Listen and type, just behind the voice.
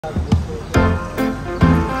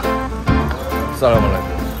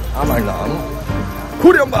Assalamualaikum. আমার নাম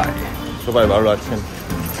খুররম ভাই। সবাই ভালো আছেন?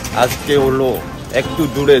 আজকে হলো একটু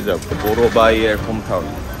দূরে যাব, বড় ভাইয়ের হোম টাউন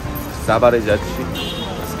সাভারে যাচ্ছি।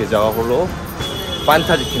 আজকে যাওয়া হলো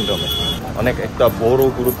পান্থাজি কিংডমে। অনেক একটা বড়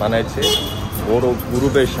গ্রুপ বানাইছে, বড়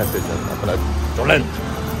গ্রুপের সাথে যান, আপনারা চলেন।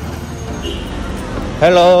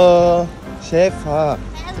 Hello Shefa.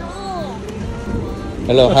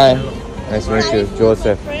 Hello, high, nice to meet you,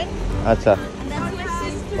 Joseph. আচ্ছা।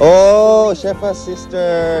 Oh, Shefa's sister.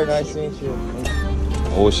 Nice to meet you.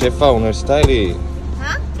 Oh, Shefa, 오늘 스타일이.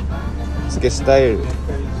 Huh? 이게 스타일.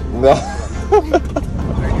 No.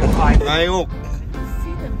 나이옥.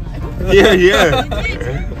 Here, here.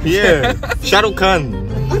 Here. Shahrukh Khan.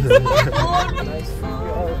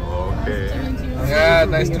 Okay. Yeah,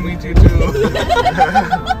 nice to meet you too.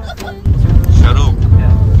 Shahrukh,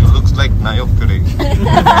 you looks like Naiyok today.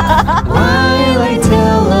 While I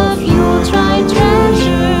tell of your tried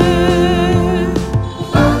treasure.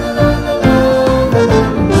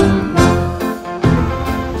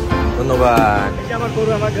 ধন্যবাদ।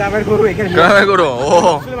 গ্রামের গরু এখানে গ্রামের গরু। ও,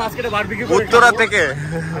 আজকে barbecue Uttara থেকে।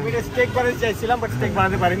 আমি stake বানাতে চাইছিলাম, বাট স্টেক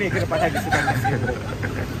বানাতে পারিনি, এখানে পাঠাই দিছি।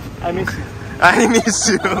 I miss you. I miss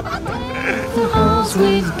you. The halls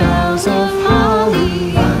with boughs of holly.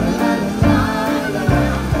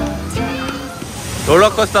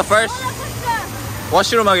 롤러코스터 first.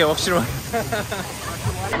 워시룸 하게, 워시룸 하게.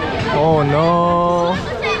 Oh no.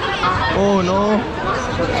 Oh no.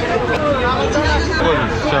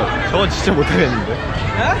 저건 진짜 못하겠는데.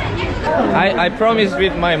 I promise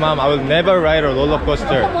with my mom I will never ride a roller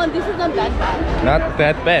coaster. Come on, this is not that bad. Not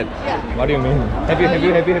that bad. Yeah. What do you mean? Have you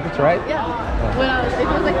tried? Yeah. Well, it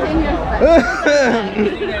was like 10 years back.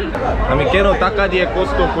 আমি কেন টাকা দিয়ে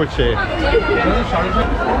কষ্ট করছে?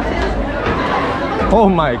 Oh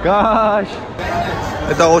my gosh.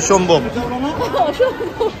 এটা অসম্ভব।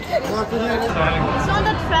 It's not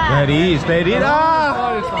that fast. There is.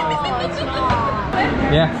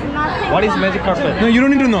 Yeah. What is magic carpet? No, you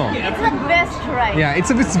don't need to know. It's the best ride. Yeah,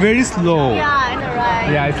 it's very slow. Yeah, it's a ride.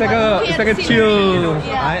 Yeah, it's like a See chill.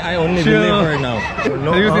 Yeah. I only Chill. believe her now.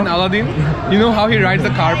 Have you seen Aladdin? You know how he rides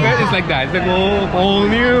the carpet? It's like that. It's like whole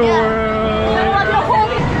new world.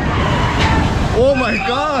 Oh my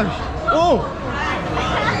gosh. Oh.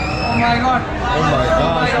 Oh my god. Oh my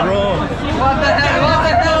gosh, bro. What the hell?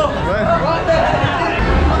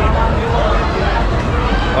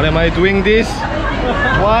 Why am I doing this?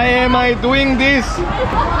 Why am I doing this?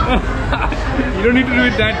 You don't need to do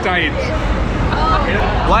it that tight.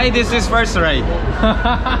 Why this is first ride?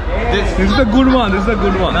 This is the good one.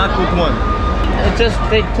 Not good one. It just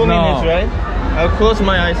take 2 No. minutes, right? I'll close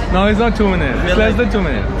my eyes. No, it's not 2 minutes. It's less than 2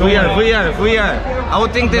 minutes. Don't VR. worry. I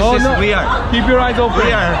would think this is VR. Keep your eyes open.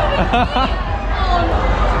 VR.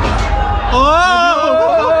 Oh!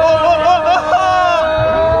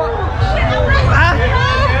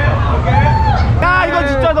 아, 이거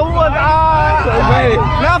진짜 너무 많다.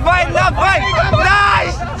 Not fight.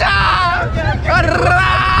 Nice.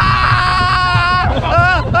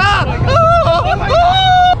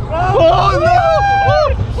 Oh no!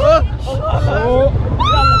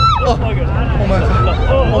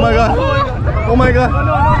 Oh my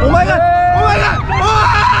god!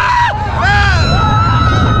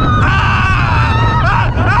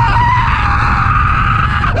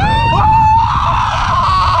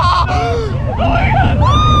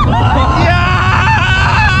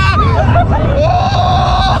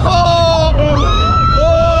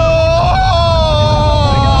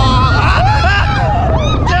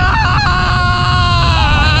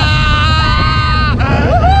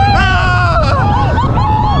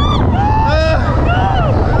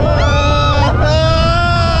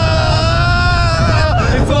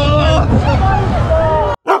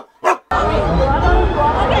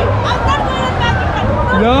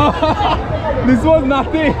 No, this was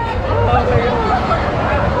nothing.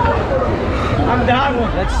 I'm done.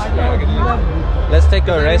 Let's take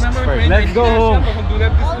a rest first. Let's go home.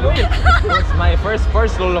 It's my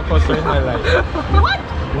first roller coaster in my life. What?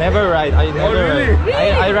 Never ride. I never really?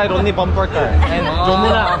 ride. I ride only bumper car. And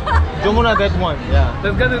Jomuna that one. Yeah.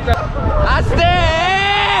 Let's get it. Aste!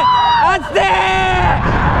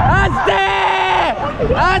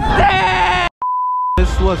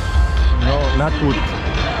 This was not good.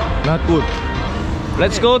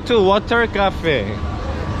 Let's go to Water Cafe.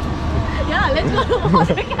 Yeah, let's go to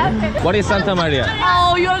water cafe. What is Santa Maria?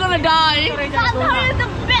 Oh, you're gonna die. Santa Maria is the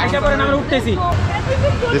best.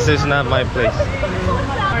 This is not my place.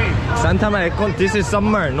 Santa Maria. This is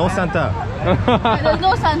summer. No Santa. There's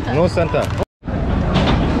no Santa. No Santa.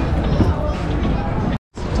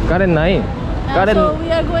 Karen nai. Karen, So we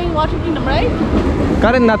are going Water Kingdom, right?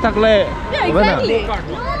 Karen natakle. Yeah, exactly.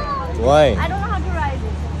 Why? I don't know how to ride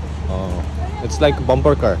it. Oh, it's like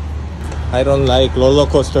bumper car. I don't like roller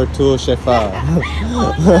coaster too, Shefa.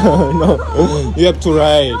 No, you have to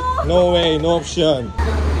ride. No way, no option.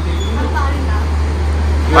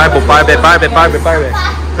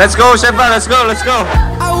 Let's go, Shefa. Let's go. Let's go.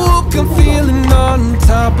 I woke up feeling on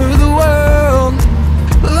top of the world,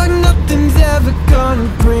 like nothing's ever gonna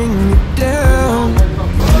bring me down.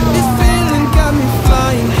 This feeling got me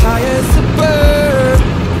flying high as a bird.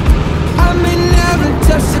 I may never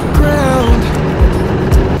touch the ground.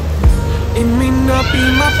 It may not be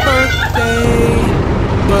my birthday,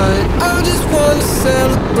 but I just wanna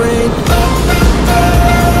celebrate.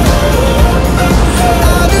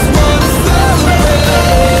 I just wanna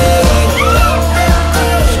celebrate,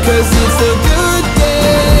 'cause it's a good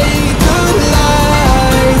day, good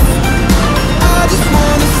life. I just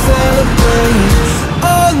wanna celebrate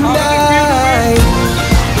all night.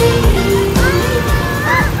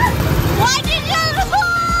 Why did you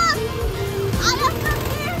lose? I was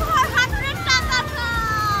looking for 100 taka.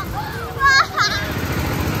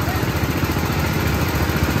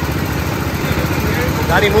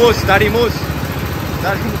 Dari moose.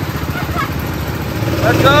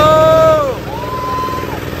 Let's go.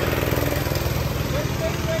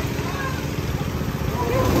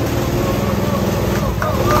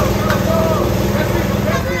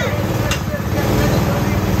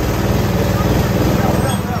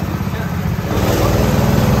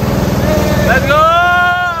 Let's go.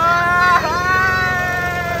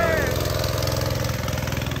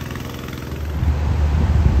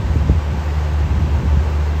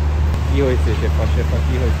 কি হয়েছে শেফা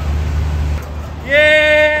কি হয়েছে?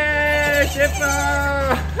 Yeah, Shefa!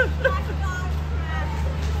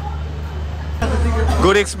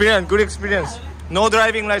 Good experience. No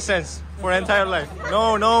driving license for entire life. No.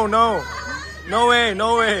 No way. No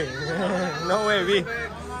way.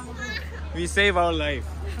 We save our life.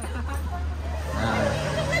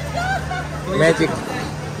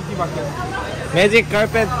 Magic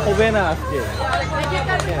carpet হবে না আজকে।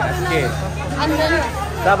 And then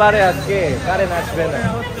সাবারে আজকে current আসবে না।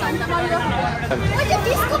 ওই যে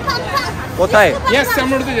ডিস্কো পাম্পা। কোথায়? Yes,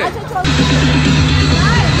 আমরা উঠতে যাই।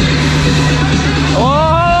 Oh!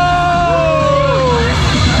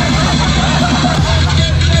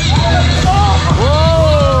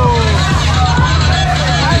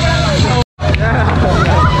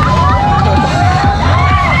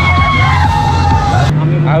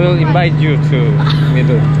 I will invite you to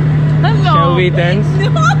middle. No. Shall we dance? No.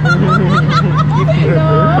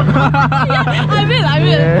 Yeah, I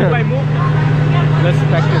will. If I move, let's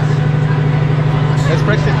practice.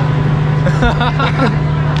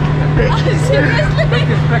 Seriously?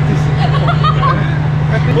 Practice.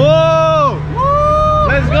 Whoa!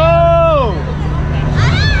 Let's go!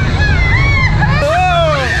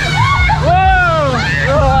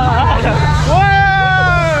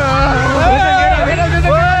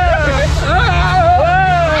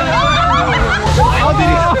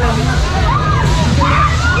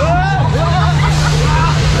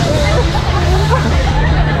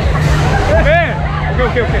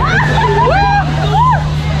 Okay.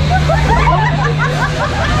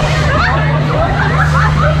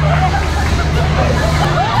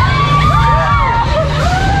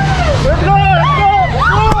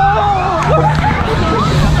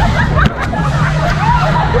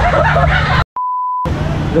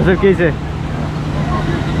 Joseph, কি হয়েছে?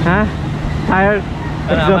 হ্যাঁ? Tired?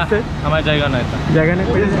 Exhausted? আমার জায়গা নাই জায়গা নেই?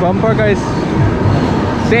 This bumper car is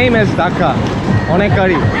same as Dhaka. অনেক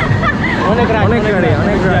গাড়ি। অনেক গাড়ি।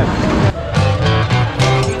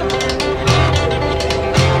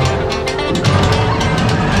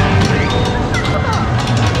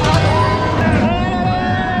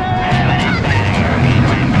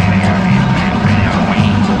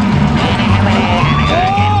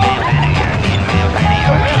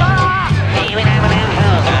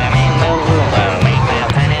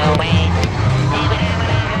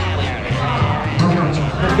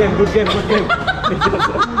 Good game.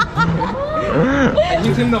 I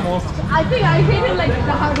hit him the most. I think I hit it like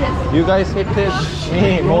the hardest. You guys hit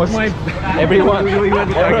me most. Everyone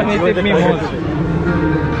hit me most.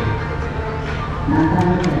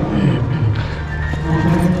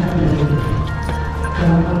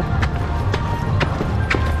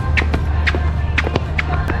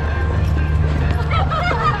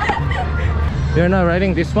 You're not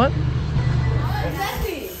riding this one?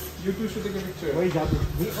 You two should take a picture.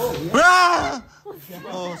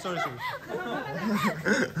 Oh, sorry.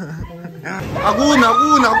 아군.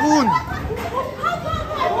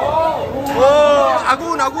 Oh,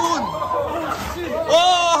 아군.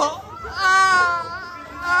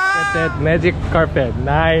 That magic carpet.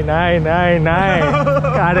 Nai.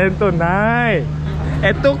 Karen to nai.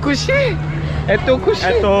 Eto kushi.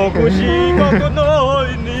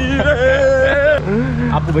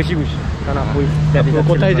 আপু বেশি খুশি কারণ আপু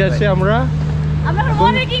কোথায় যাচ্ছে আমরা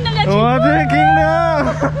water kingdom যাচ্ছি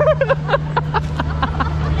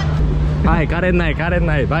ভাই কারেন্ট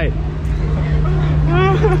নাই ভাই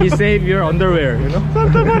he saved your underwear, you know.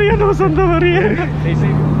 Santa Maria. They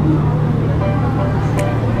saved.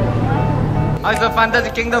 How's the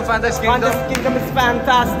Fantasy Kingdom? Fantasy Kingdom is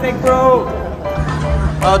fantastic, bro.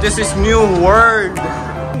 Oh, this is new word.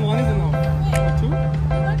 One is enough. Two?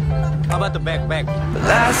 How about the back?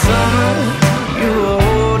 Last summer, you were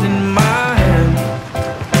holding my hand.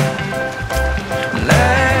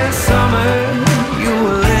 Last summer, you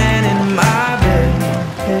were laying in my bed.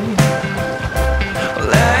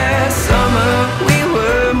 Last summer, we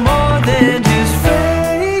were more than just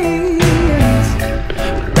friends.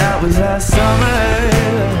 That was last summer.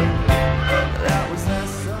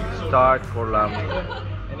 Start করলাম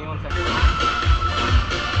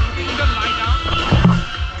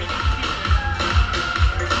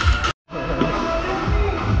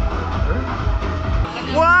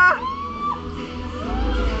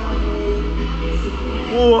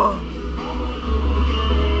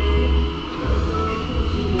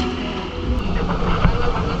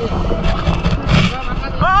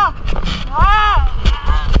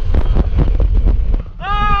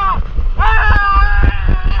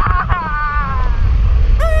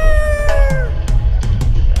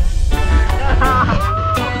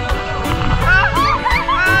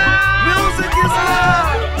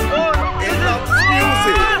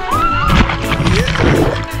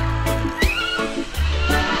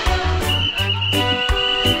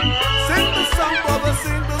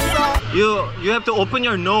You have to open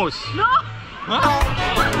your nose. No.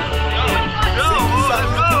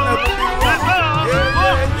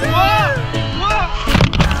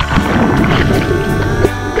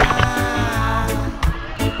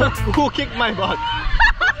 Who kicked my butt?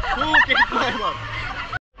 Who kicked my butt?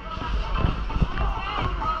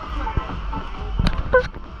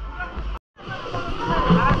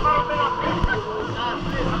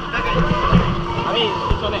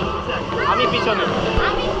 আমি পিছনে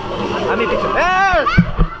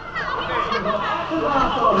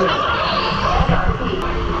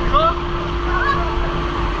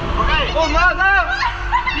Oh no!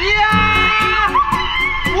 Yeah!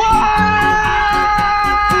 Whoa!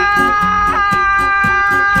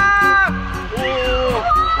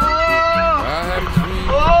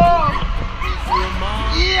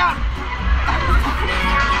 Yeah!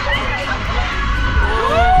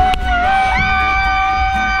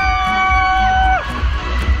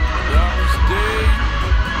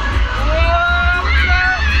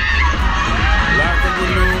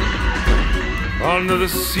 Under the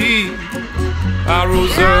sea, I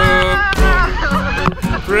rose up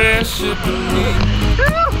from pressure beneath.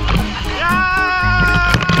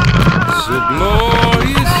 So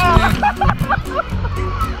gloriously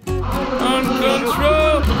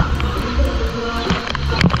uncontrolled.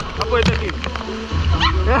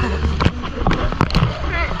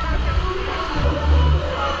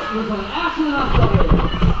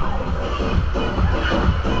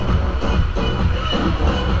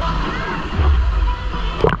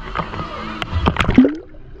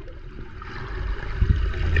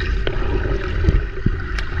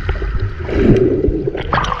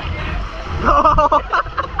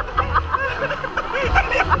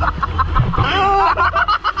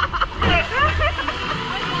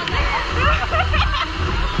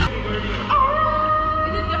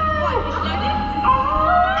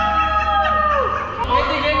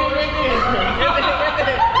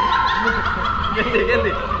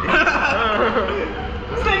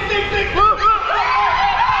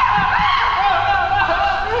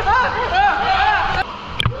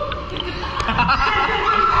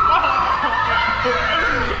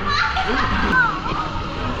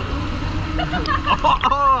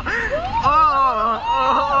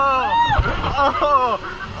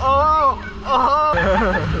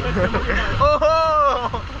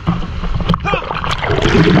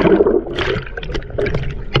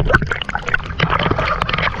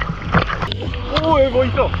 뭐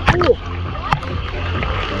있어?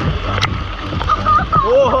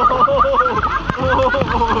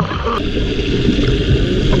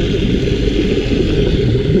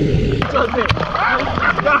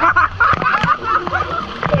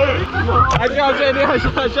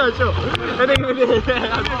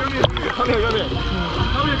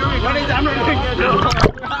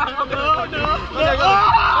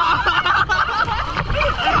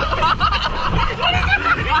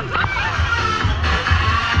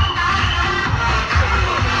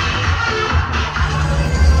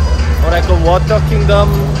 এখন water kingdom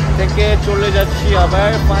থেকে চলে যাচ্ছি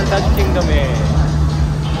আবার fantasy কিংডমে।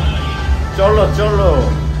 চলো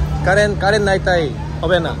চলো। Current নাই তাই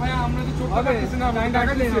হবে না।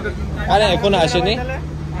 আরে এখনো আসেনি।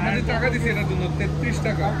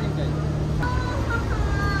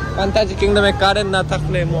 ফ্যান্টাসি কিংডমে কারেন্ট না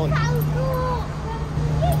থাকলে মন। আমি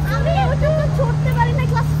ওটা ছুটতে পারি না,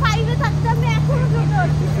 ক্লাস 5 এ থাকতে আমি এখনো ছুটতে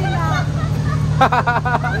পারছি না।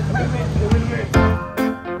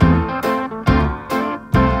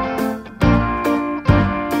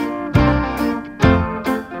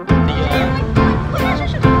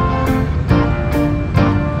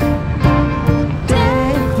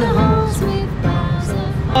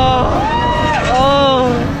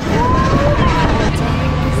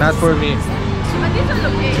 Not for me. But this one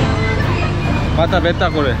okay. মাথা ব্যথা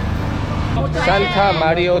করে। সান্টা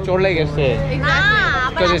মারিও চলে গেছে।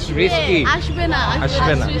 Because it's risky. আসবে না।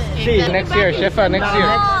 আসবে না। See, next year, Shefa, next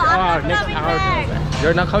year.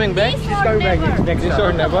 You're not coming back? He's coming back next This year.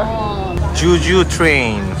 or never? Juju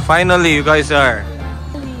train. Finally, you guys are.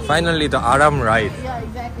 Finally, the Aram ride.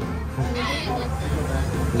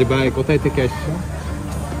 যে ভাই কোথায় থেকে আসছো?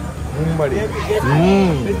 মুম্বাই।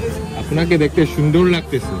 আপনাকে দেখতে সুন্দর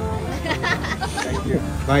লাগতেছে।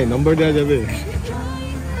 ভাই নম্বর দেওয়া যাবে?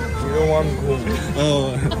 01 ঘুম। ও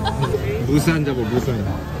বুসান যাবো Busan.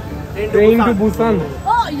 Train to Busan.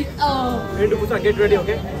 Train to Busan, get ready,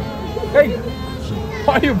 okay? Hey,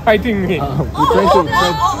 why are you biting me? We try to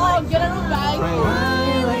Get on right.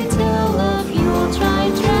 While I tell of your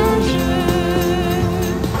tried treasure.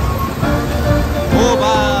 Oh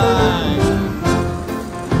bye.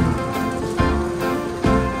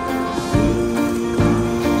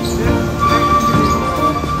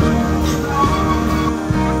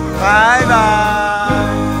 Bye bye.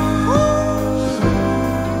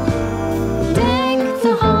 Deck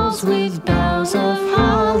the halls with boughs of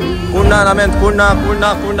holly. Kurna namen kurna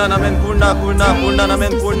namen kurna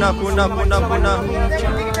namen kurna.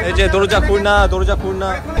 এই যে দরজা kurna.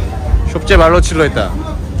 সবচেয়ে ভালো ছিল এটা।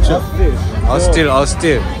 অস্থির।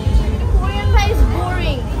 Korean guy is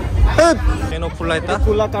boring. কেন খোলা এটা?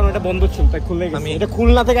 খুলনা কারণ এটা বন্ধ ছিল তাই খুলে গেছে। আমি- এটা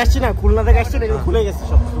খুলনা থেকে আসছি না, খুলনা থেকে আসছি এটা খুলে গেছে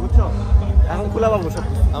সব, বুঝছো? এখন খোলা পাবো সব।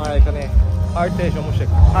 আমার এখানে হার্টে সমস্যা।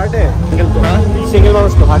 হার্টে সিঙ্গেল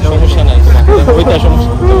মানুষ তো হার্ট সমস্যা নাই। ওইটা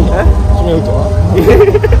সমস্যা। তুমি ওইটা।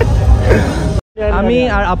 আমি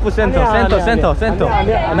আর আপু সেন্টো।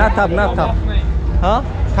 না থাপ। হ্যাঁ?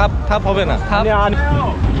 থাপ হবে না। থাপ। আমি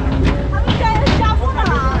যাবো না।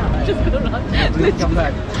 Just go not. Please come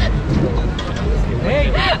back. Hey.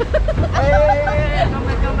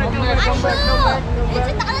 এই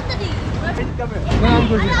যে তাড়াতাড়ি।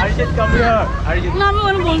 Arjit, come here. Arjit, না আমি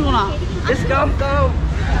ওখানে বলবো না। just come.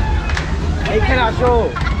 এইখানে আসো।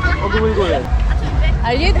 ওকে বই করে।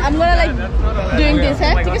 Arjit, I'm gonna like doing this,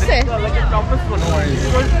 ঠিক আছে? I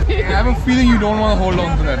have a feeling you don't want to hold on to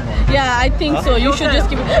that one. Yeah, I think so. You should just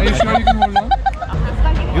keep it. Are you sure you can hold on?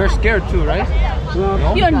 You're scared too, right?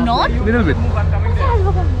 You're not? Little bit.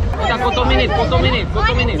 কত minute?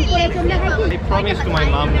 I promised to my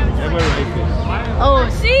mom never write this. Oh,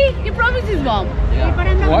 see? He promised his mom.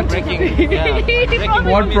 What? Breaking. He Breaking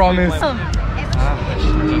What promise promise? with my mom.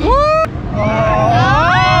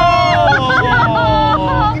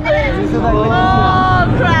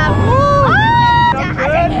 Oh, crap.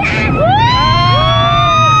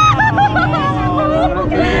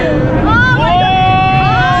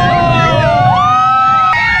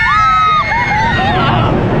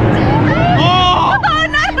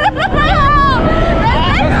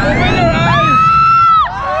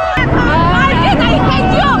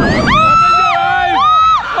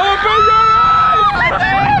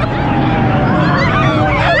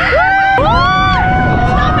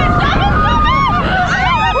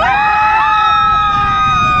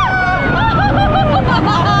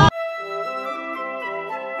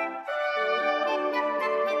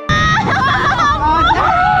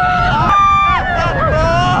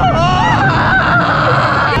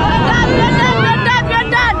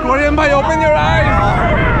 Korean boy, open your eyes.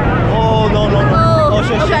 Oh no.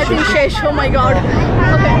 Okay, I think shesh. Oh my god.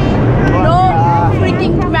 Okay. No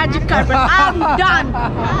freaking magic carpet. I'm done.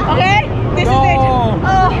 Okay? This is it.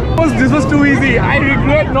 Oh. This was too easy. I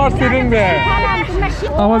regret not sitting there.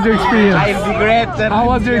 How was your experience? I regret that. How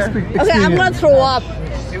was your experience? Okay, I'm gonna throw up.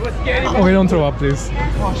 Okay, don't throw up, please.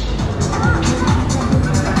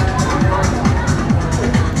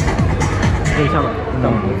 No.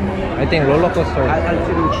 I think roller coaster.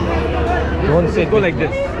 Don't sit. Go like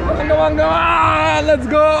this. Come on, let's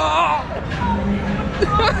go.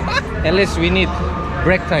 At least we need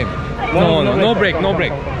break time. No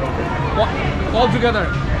break. All together.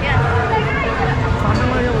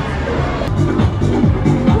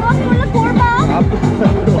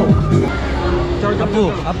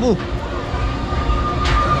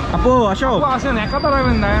 আপু আসো আসেন একা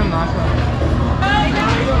দাঁড়াবেন না আসেন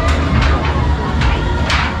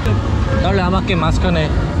তাহলে আমাকে মাঝখানে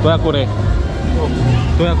দয়া করে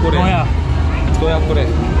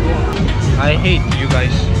I hate you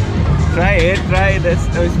guys. try this.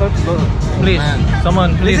 No, it's not good. Please,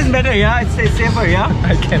 someone, This please. is better, yeah. It's safer, yeah.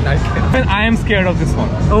 I can I am scared of this one.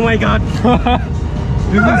 Oh my god.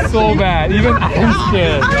 This is so bad. Even I am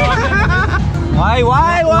scared.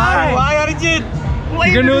 Why Arjit?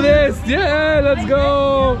 You can do this. Yeah, let's go.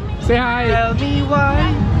 Say hi. Tell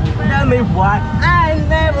me why. I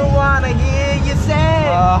never wanna hear you say.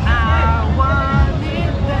 I want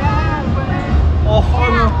it that way. Oh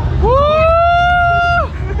no.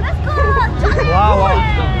 Wow.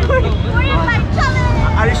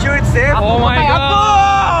 Are you sure it's safe? Oh my god.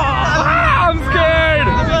 I'm scared.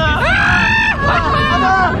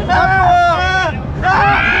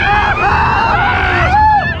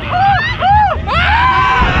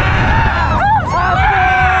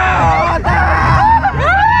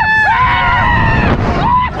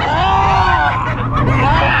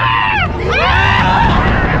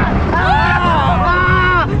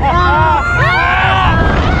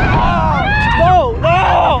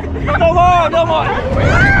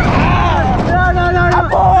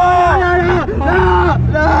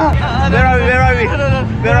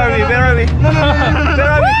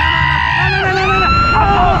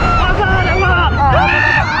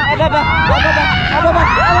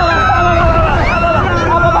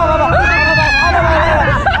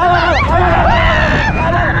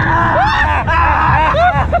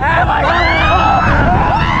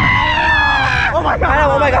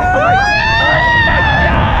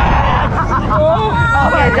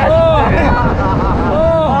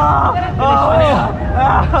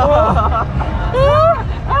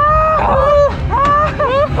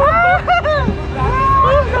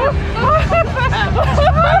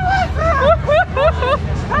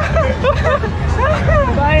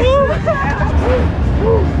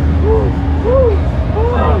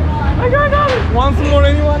 Once more,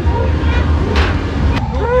 anyone?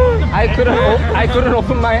 I couldn't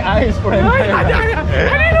open my eyes for him.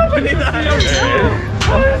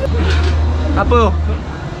 আপু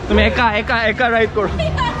তুমি একা ride করো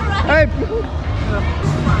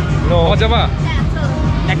No. যাবা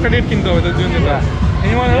একটা date কিনতে হবে তোর জন্য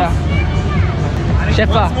Anyone else?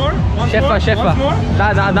 শেফা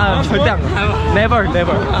না 절대 안 never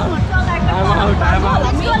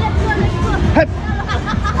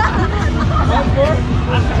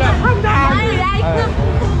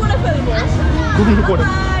Let's go.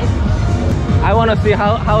 I want to see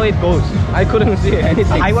how it goes. I couldn't see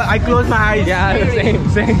anything. I closed my eyes. Yeah,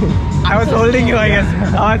 same. I was holding you, I guess.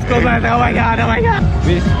 Oh, it's closed my eyes. Oh my god.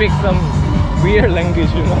 We speak some weird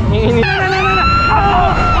language, you know.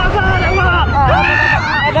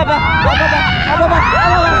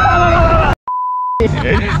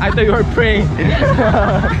 I thought you were praying.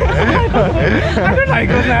 I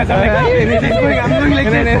closed my eyes. I'm like, I'm doing like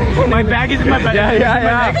this. My bag is in my bag.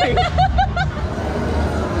 Yeah.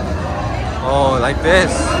 Oh, like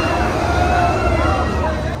this.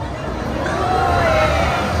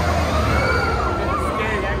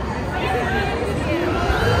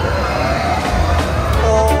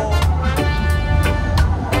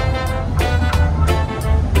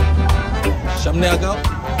 सामने आ जाओ.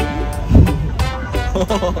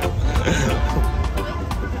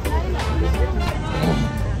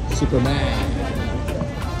 Superman.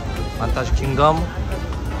 Fantastic Kingdom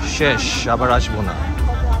শেষ, আবার আসবো না.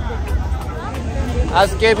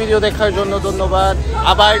 আজকে video দেখার জন্য ধন্যবাদ.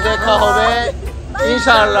 আবার দেখা হবে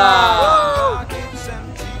ইনশাআল্লাহ.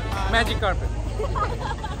 Magic carpet.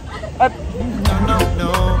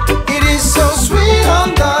 No. It is so sweet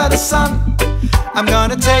under the sun. I'm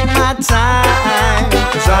gonna take my time,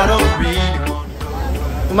 'cause I don't really want.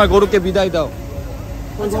 তোমার গরুকে বিদায় দাও.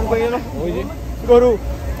 গরু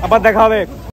আবার দেখা হবে.